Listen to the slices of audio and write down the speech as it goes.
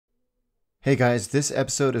Hey guys, this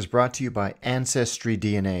episode is brought to you by Ancestry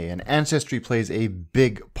DNA, and Ancestry plays a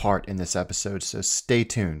big part in this episode, so stay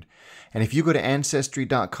tuned. And if you go to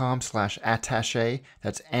ancestry.com/attache,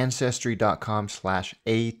 that's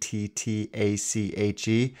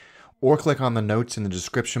ancestry.com/ATTACHE, or click on the notes in the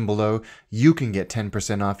description below, you can get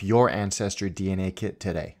 10% off your Ancestry DNA kit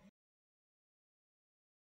today.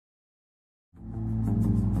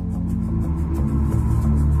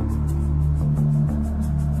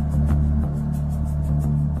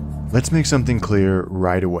 Let's make something clear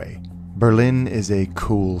right away. Berlin is a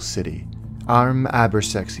cool city. Arm aber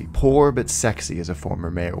sexy, poor but sexy, as a former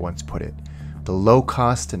mayor once put it. The low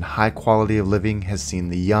cost and high quality of living has seen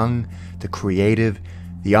the young, the creative,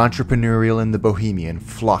 the entrepreneurial, and the bohemian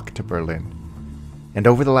flock to Berlin. And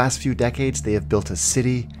over the last few decades, they have built a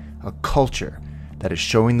city, a culture, that is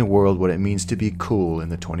showing the world what it means to be cool in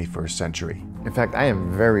the 21st century. In fact, I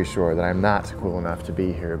am very sure that I'm not cool enough to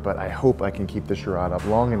be here, but I hope I can keep the charade up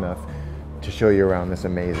long enough to show you around this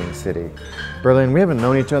amazing city. Berlin, we haven't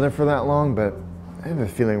known each other for that long, but I have a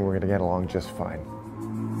feeling we're gonna get along just fine.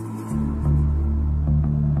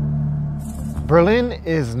 Berlin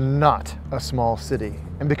is not a small city,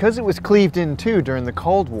 and because it was cleaved in two during the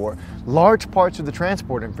Cold War, large parts of the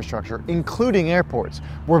transport infrastructure, including airports,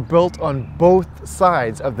 were built on both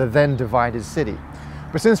sides of the then divided city.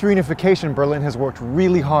 But since reunification, Berlin has worked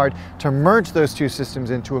really hard to merge those two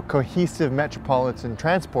systems into a cohesive metropolitan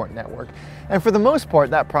transport network, and for the most part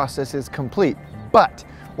that process is complete. But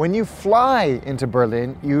when you fly into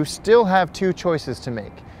Berlin, you still have two choices to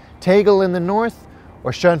make: Tegel in the north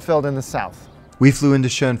or Schönefeld in the south. We flew into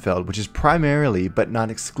Schönefeld, which is primarily but not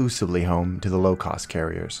exclusively home to the low-cost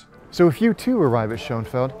carriers. So if you too arrive at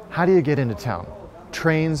Schönefeld, how do you get into town?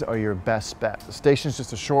 Trains are your best bet. The station's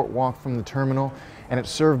just a short walk from the terminal, and it's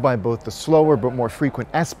served by both the slower but more frequent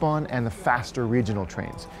S-Bahn and the faster regional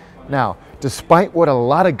trains. Now, despite what a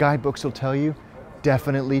lot of guidebooks will tell you,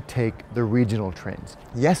 definitely take the regional trains.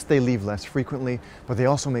 Yes, they leave less frequently, but they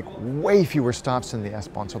also make way fewer stops than the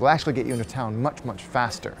S-Bahn, so they'll actually get you into town much, much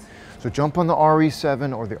faster. So jump on the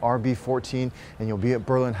RE7 or the RB14 and you'll be at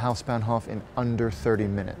Berlin Hauptbahnhof in under 30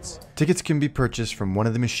 minutes. Tickets can be purchased from one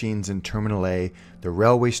of the machines in Terminal A, the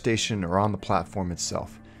railway station, or on the platform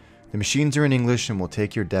itself. The machines are in English and will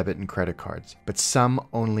take your debit and credit cards, but some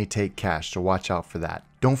only take cash, so watch out for that.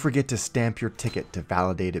 Don't forget to stamp your ticket to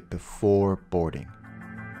validate it before boarding.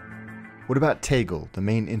 What about Tegel, the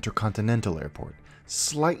main intercontinental airport?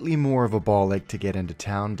 Slightly more of a ball ache to get into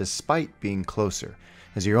town despite being closer,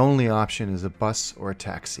 as your only option is a bus or a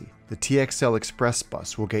taxi. The TXL Express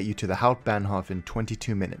bus will get you to the Hauptbahnhof in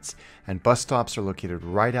 22 minutes, and bus stops are located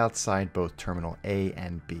right outside both Terminal A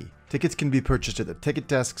and B. Tickets can be purchased at the ticket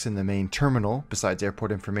desks in the main terminal, besides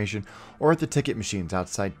airport information, or at the ticket machines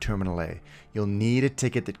outside Terminal A. You'll need a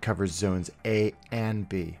ticket that covers zones A and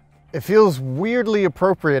B. It feels weirdly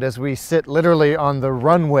appropriate as we sit literally on the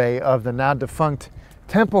runway of the now defunct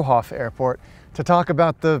Tempelhof Airport to talk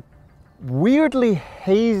about the weirdly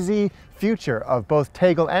hazy future of both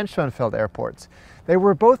Tegel and Schönefeld airports. They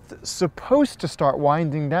were both supposed to start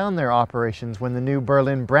winding down their operations when the new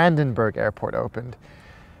Berlin-Brandenburg airport opened.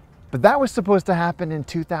 But that was supposed to happen in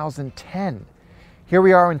 2010. Here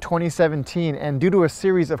we are in 2017, and due to a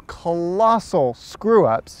series of colossal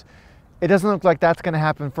screw-ups, it doesn't look like that's going to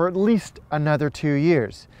happen for at least another 2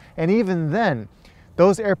 years. And even then,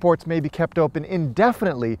 those airports may be kept open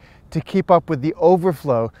indefinitely to keep up with the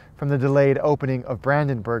overflow from the delayed opening of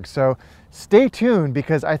Brandenburg. So stay tuned,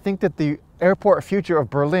 because I think that the airport future of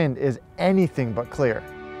Berlin is anything but clear.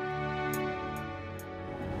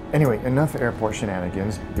 Anyway, enough airport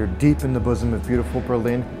shenanigans. You're deep in the bosom of beautiful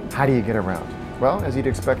Berlin. How do you get around? Well, as you'd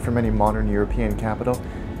expect from any modern European capital,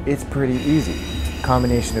 it's pretty easy. A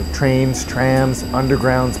combination of trains, trams,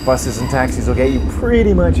 undergrounds, buses and taxis will get you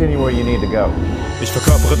pretty much anywhere you need to go. Ich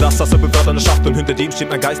verkörpere das, was befördernde Schacht, und hinter dem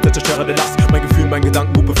steht mein Geist, der zerstörende Last. Mein Gefühl, mein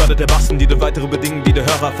Gedankengut befördert der Bass, die weitere Bedingungen, die der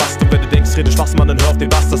Hörer fasst. Und wenn du denkst, rede Schwachs, Mann, dann hör auf den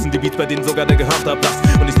Bass. Das sind die Beats, bei denen sogar der Gehirn ablasst.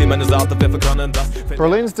 Und ich sehe meine Saat und werfe Körner in das.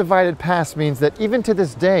 Berlin's divided past means that even to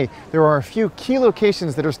this day, there are a few key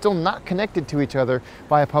locations that are still not connected to each other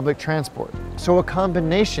via public transport. So a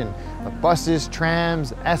combination of buses,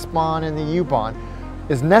 trams, S-Bahn, and the U-Bahn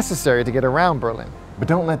is necessary to get around Berlin. But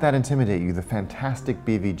don't let that intimidate you. The fantastic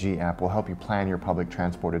BVG app will help you plan your public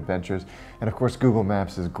transport adventures. And of course, Google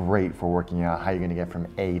Maps is great for working out how you're going to get from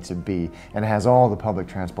A to B, and it has all the public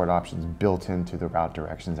transport options built into the route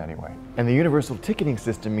directions anyway. And the universal ticketing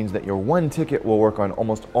system means that your one ticket will work on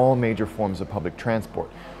almost all major forms of public transport.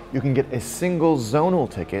 You can get a single zonal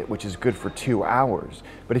ticket, which is good for 2 hours.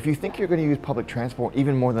 But if you think you're going to use public transport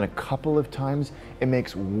even more than a couple of times, it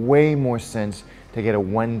makes way more sense to get a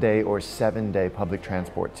 1-day or 7-day public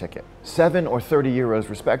transport ticket. 7 or 30 euros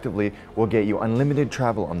respectively will get you unlimited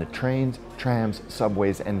travel on the trains, trams,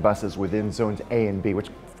 subways, and buses within zones A and B, which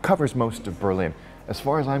covers most of Berlin. As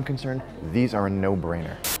far as I'm concerned, these are a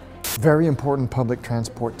no-brainer. Very important public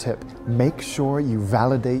transport tip. Make sure you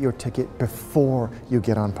validate your ticket before you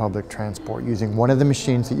get on public transport using one of the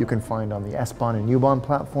machines that you can find on the S-Bahn and U-Bahn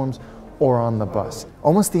platforms or on the bus.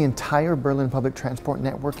 Almost the entire Berlin public transport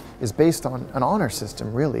network is based on an honor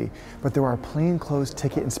system, really, but there are plainclothes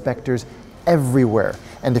ticket inspectors everywhere.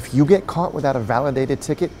 And if you get caught without a validated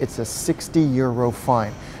ticket, it's a 60 euro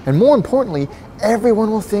fine. And more importantly,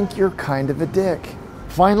 everyone will think you're kind of a dick.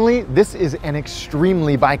 Finally, this is an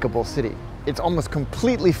extremely bikeable city. It's almost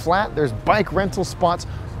completely flat. There's bike rental spots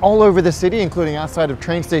all over the city, including outside of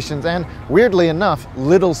train stations and, weirdly enough,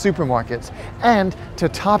 little supermarkets. And to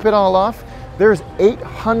top it all off, there's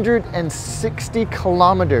 860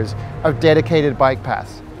 kilometers of dedicated bike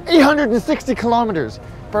paths. 860 kilometers!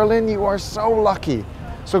 Berlin, you are so lucky.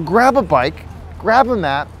 So grab a bike, grab a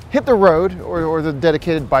map, hit the road or the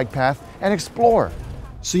dedicated bike path, and explore.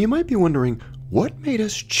 So you might be wondering, what made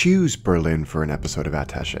us choose Berlin for an episode of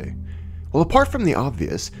Attaché? Well, apart from the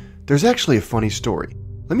obvious, there's actually a funny story.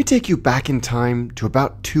 Let me take you back in time to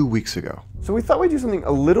about 2 weeks ago. So we thought we'd do something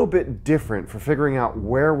a little bit different for figuring out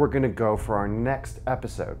where we're going to go for our next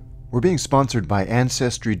episode. We're being sponsored by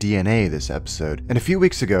Ancestry DNA this episode, and a few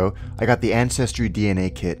weeks ago, I got the Ancestry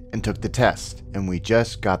DNA kit and took the test, and we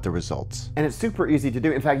just got the results. And it's super easy to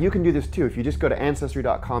do. In fact, you can do this too. If you just go to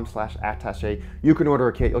ancestry.com/attaché, you can order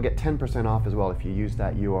a kit. You'll get 10% off as well if you use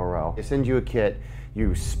that URL. They send you a kit,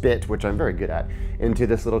 you spit, which I'm very good at, into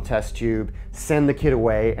this little test tube, send the kit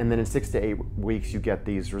away, and then in 6 to 8 weeks, you get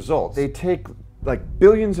these results. They take like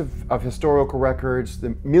billions of historical records,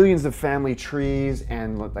 the millions of family trees,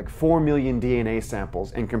 and like 4 million DNA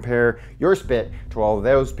samples, and compare your spit to all of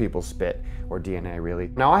those people's spit, or DNA really.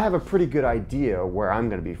 Now I have a pretty good idea where I'm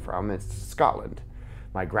gonna be from. It's Scotland.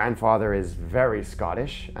 My grandfather is very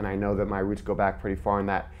Scottish, and I know that my roots go back pretty far in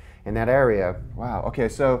that area. Wow, okay,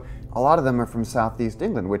 so a lot of them are from Southeast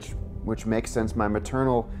England, which makes sense. My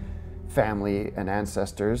maternal family and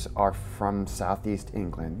ancestors are from Southeast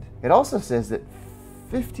England. It also says that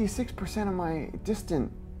 56% of my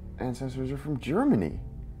distant ancestors are from Germany,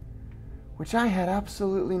 which I had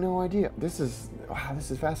absolutely no idea. This is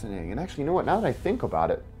fascinating. And actually, you know what? Now that I think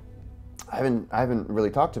about it, I haven't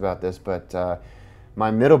really talked about this, but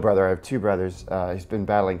my middle brother, I have 2 brothers, he's been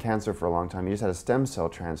battling cancer for a long time. He just had a stem cell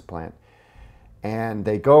transplant. And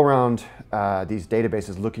they go around these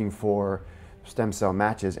databases looking for stem cell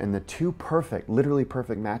matches, and the 2 perfect, literally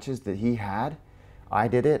perfect matches that he had, I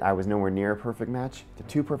did it. I was nowhere near a perfect match. The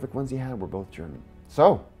 2 perfect ones he had were both German.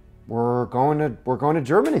 So we're going to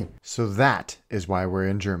Germany. So that is why we're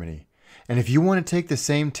in Germany. And if you want to take the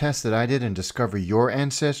same test that I did and discover your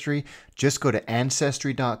ancestry, just go to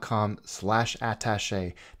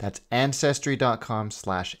ancestry.com/attaché. That's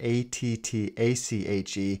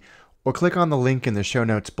ancestry.com/attache, or click on the link in the show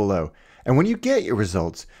notes below. And when you get your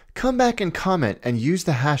results, come back and comment and use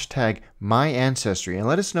the hashtag #MyAncestry and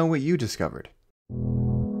let us know what you discovered.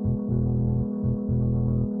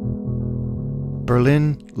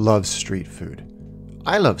 Berlin loves street food.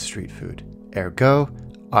 I love street food. Ergo,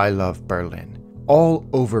 I love Berlin. All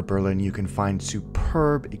over Berlin, you can find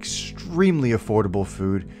superb, extremely affordable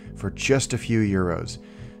food for just a few euros.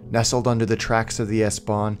 Nestled under the tracks of the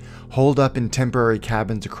S-Bahn, holed up in temporary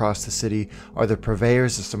cabins across the city, are the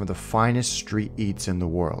purveyors of some of the finest street eats in the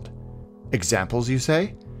world. Examples, you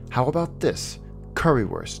say? How about this?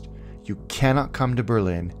 Currywurst. You cannot come to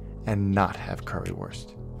Berlin and not have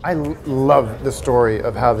currywurst. I love the story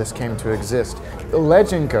of how this came to exist. The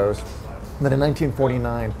legend goes that in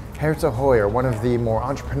 1949, Herzer Hoyer, one of the more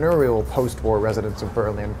entrepreneurial post-war residents of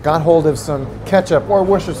Berlin, got hold of some ketchup or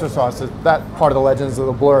Worcestershire sauce, that part of the legend is a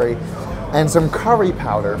little blurry, and some curry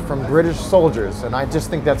powder from British soldiers. And I just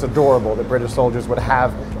think that's adorable that British soldiers would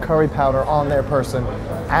have curry powder on their person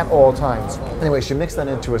at all times. Anyway, she mixed that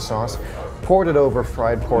into a sauce, poured it over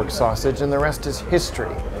fried pork sausage, and the rest is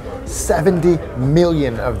history. 70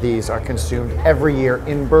 million of these are consumed every year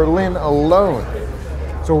in Berlin alone.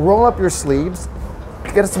 So roll up your sleeves,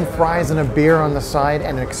 get us some fries and a beer on the side,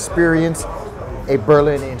 and experience a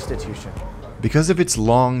Berlin institution. Because of its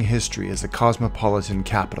long history as a cosmopolitan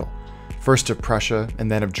capital, first of Prussia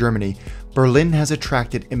and then of Germany, Berlin has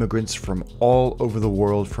attracted immigrants from all over the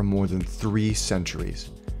world for more than 3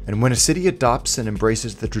 centuries. And when a city adopts and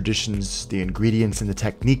embraces the traditions, the ingredients, and the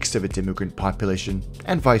techniques of its immigrant population,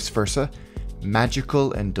 and vice versa,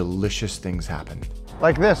 magical and delicious things happen.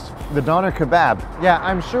 Like this, the doner kebab. Yeah,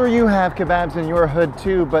 I'm sure you have kebabs in your hood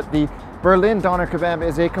too, but the Berlin Doner kebab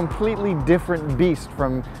is a completely different beast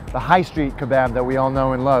from the high street kebab that we all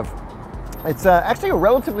know and love. It's actually a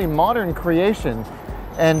relatively modern creation,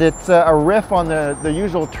 and it's a riff on the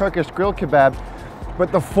usual Turkish grill kebab,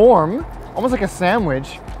 but the form, almost like a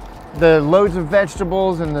sandwich, the loads of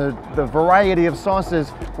vegetables and the variety of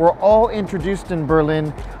sauces were all introduced in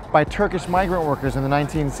Berlin by Turkish migrant workers in the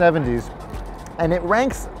 1970s. And it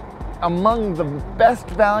ranks among the best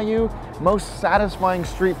value, most satisfying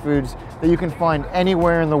street foods that you can find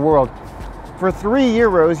anywhere in the world. For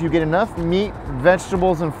 €3, you get enough meat,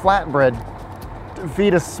 vegetables, and flatbread to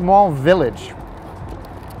feed a small village.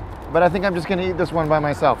 But I think I'm just gonna eat this one by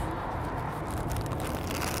myself.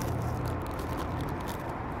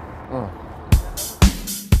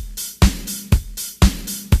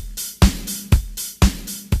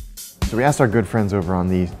 So we asked our good friends over on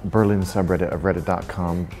the Berlin subreddit of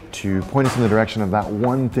reddit.com to point us in the direction of that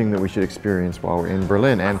one thing that we should experience while we're in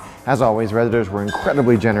Berlin. And as always, Redditors were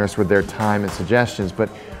incredibly generous with their time and suggestions, but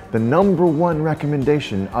the number one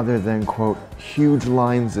recommendation, other than, quote, huge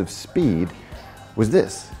lines of speed, was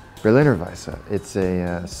this, Berliner Weisse. It's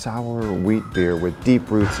a sour wheat beer with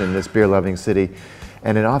deep roots in this beer-loving city,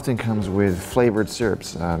 and it often comes with flavored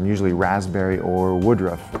syrups, usually raspberry or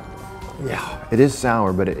woodruff. Yeah, it is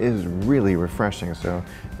sour, but it is really refreshing. So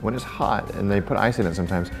when it's hot and they put ice in it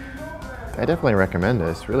sometimes, I definitely recommend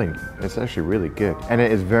this. It's actually really good. And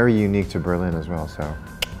it is very unique to Berlin as well, so.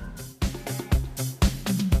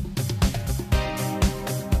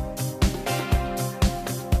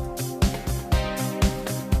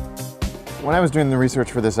 When I was doing the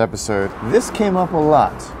research for this episode, this came up a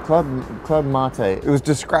lot, Club Mate. It was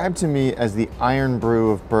described to me as the Iron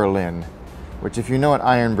Brew of Berlin, which, if you know what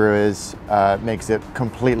Iron Brew is, makes it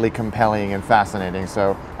completely compelling and fascinating.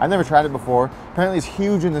 So I've never tried it before. Apparently it's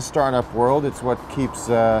huge in the startup world. It's what keeps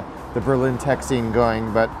the Berlin tech scene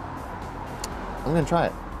going, but I'm gonna try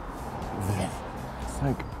it. It's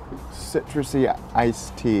like citrusy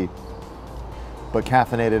iced tea, but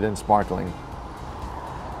caffeinated and sparkling.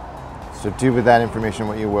 So do with that information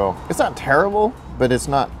what you will. It's not terrible, but it's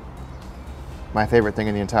not my favorite thing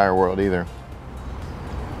in the entire world either.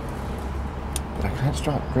 I can't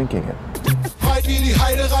stop drinking it. Breit wie die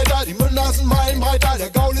Heidereiter, die Mündersen meilenbreiter,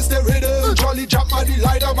 der Gaul ist der Riddle. Jolly jump mal die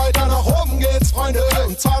Leiter weiter, nach oben geht's, Freunde.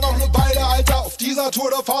 Und zwar noch eine Beide, Alter. Auf dieser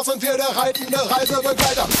Tour de Force sind wir der reitende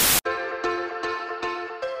Reisebegleiter.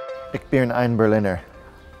 Ich bin ein Berliner.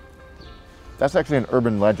 That's actually an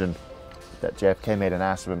urban legend that JFK made an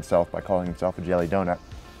ass of himself by calling himself a jelly donut.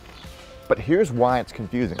 But here's why it's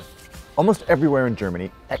confusing. Almost everywhere in Germany,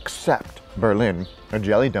 except Berlin, a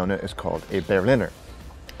jelly donut is called a Berliner.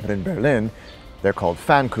 But in Berlin, they're called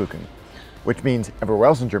Pfannkuchen, which means everywhere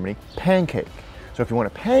else in Germany, pancake. So if you want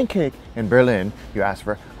a pancake in Berlin, you ask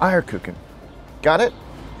for Eierkuchen. Got it?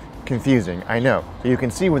 Confusing, I know. So you can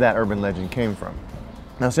see where that urban legend came from.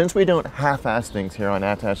 Now, since we don't half-ass things here on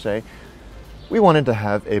Attaché, we wanted to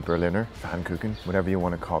have a Berliner Pfannkuchen, whatever you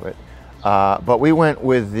want to call it. But we went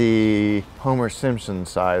with the Homer Simpson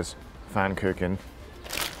size Pfannkuchen.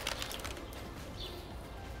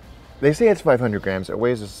 They say it's 500 grams. It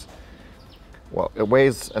weighs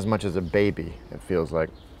as much as a baby, it feels like.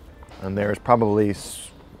 And there's probably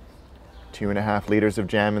 2.5 liters of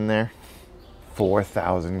jam in there.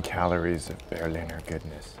 4,000 calories of Berliner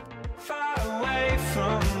goodness. Far away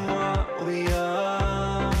from what we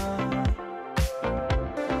are.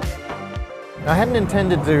 I hadn't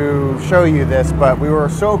intended to show you this, but we were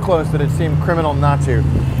so close that it seemed criminal not to.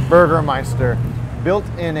 Burgermeister, built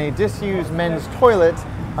in a disused men's toilet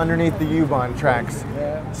underneath the U-Bahn tracks.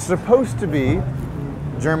 Supposed to be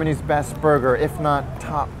Germany's best burger, if not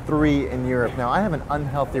top 3 in Europe. Now, I have an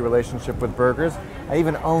unhealthy relationship with burgers. I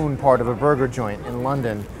even own part of a burger joint in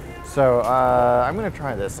London. So I'm gonna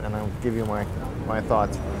try this and I'll give you my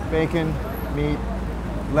thoughts. Bacon, meat,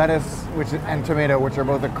 lettuce and tomato, which are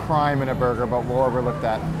both a crime in a burger, but we'll overlook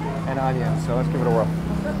that, and onions. So let's give it a whirl.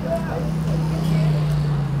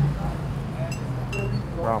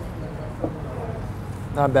 Wow.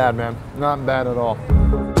 Not bad, man. Not bad at all.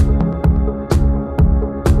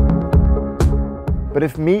 But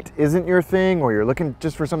if meat isn't your thing, or you're looking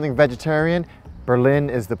just for something vegetarian, Berlin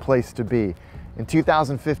is the place to be. In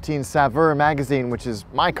 2015, Saveur magazine, which is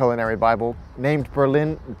my culinary Bible, named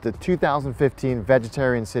Berlin the 2015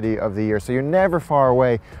 Vegetarian City of the Year. So you're never far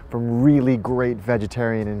away from really great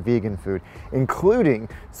vegetarian and vegan food, including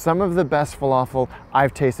some of the best falafel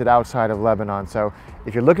I've tasted outside of Lebanon. So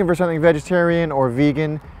if you're looking for something vegetarian or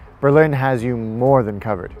vegan, Berlin has you more than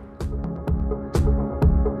covered.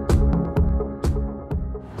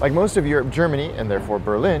 Like most of Europe, Germany, and therefore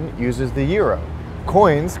Berlin, uses the euro.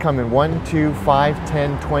 Coins come in 1, 2, 5,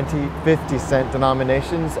 10, 20, 50 cent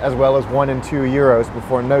denominations, as well as 1 and 2 euros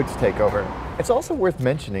before notes take over. It's also worth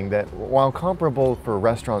mentioning that while comparable for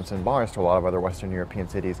restaurants and bars to a lot of other Western European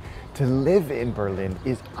cities, to live in Berlin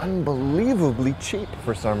is unbelievably cheap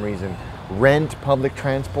for some reason. Rent, public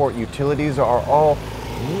transport, utilities are all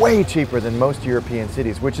way cheaper than most European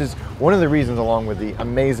cities, which is one of the reasons, along with the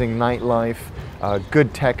amazing nightlife,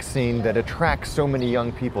 good tech scene that attracts so many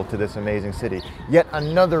young people to this amazing city. Yet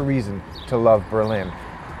another reason to love Berlin.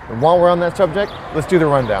 And while we're on that subject, let's do the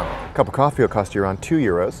rundown. A cup of coffee will cost you around 2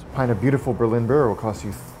 euros. A pint of beautiful Berlin beer will cost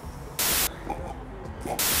you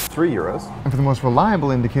 3 euros. And for the most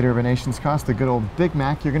reliable indicator of a nation's cost, the good old Big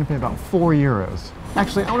Mac, you're gonna pay about 4 euros.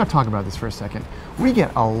 Actually, I wanna talk about this for a second. We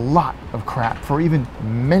get a lot of crap for even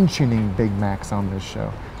mentioning Big Macs on this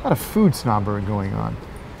show. A lot of food snobbery going on.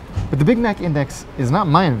 But the Big Mac Index is not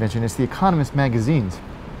my invention, it's The Economist magazine's.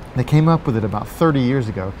 They came up with it about 30 years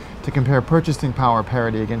ago to compare purchasing power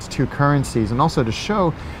parity against two currencies and also to show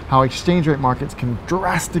how exchange rate markets can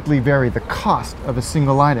drastically vary the cost of a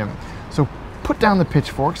single item. So put down the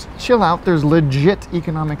pitchforks, chill out, there's legit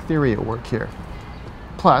economic theory at work here.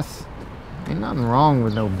 Plus, ain't nothing wrong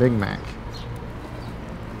with no Big Mac.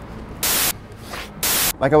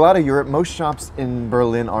 Like a lot of Europe, most shops in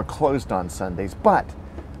Berlin are closed on Sundays, but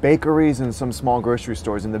bakeries and some small grocery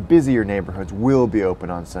stores in the busier neighborhoods will be open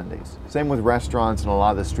on Sundays. Same with restaurants and a lot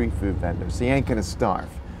of the street food vendors, so you ain't gonna starve.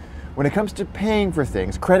 When it comes to paying for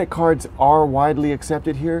things, credit cards are widely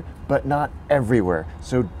accepted here, but not everywhere,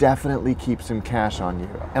 so definitely keep some cash on you.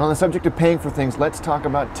 And on the subject of paying for things, let's talk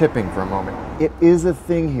about tipping for a moment. It is a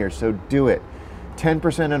thing here, so do it.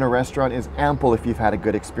 10% in a restaurant is ample if you've had a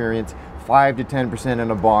good experience. 5 to 10%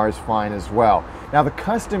 in a bar is fine as well. Now, the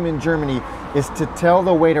custom in Germany is to tell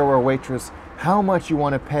the waiter or waitress how much you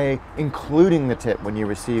want to pay, including the tip when you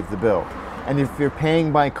receive the bill. And if you're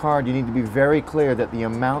paying by card, you need to be very clear that the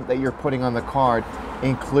amount that you're putting on the card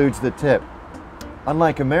includes the tip.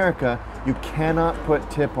 Unlike America, you cannot put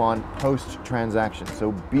tip on post-transaction,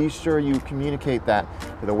 so be sure you communicate that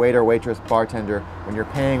to the waiter, waitress, bartender when you're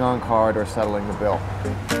paying on card or settling the bill.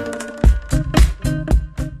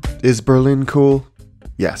 Is Berlin cool?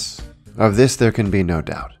 Yes, of this there can be no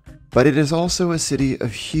doubt. But it is also a city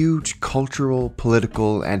of huge cultural,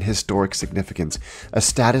 political, and historic significance, a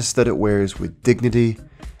status that it wears with dignity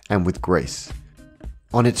and with grace.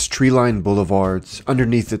 On its tree-lined boulevards,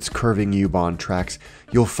 underneath its curving U-Bahn tracks,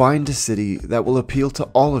 you'll find a city that will appeal to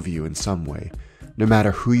all of you in some way, no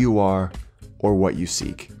matter who you are or what you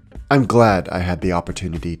seek. I'm glad I had the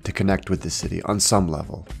opportunity to connect with this city on some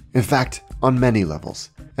level. In fact, on many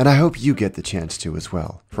levels. And I hope you get the chance to as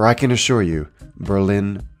well, for I can assure you,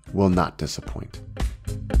 Berlin will not disappoint.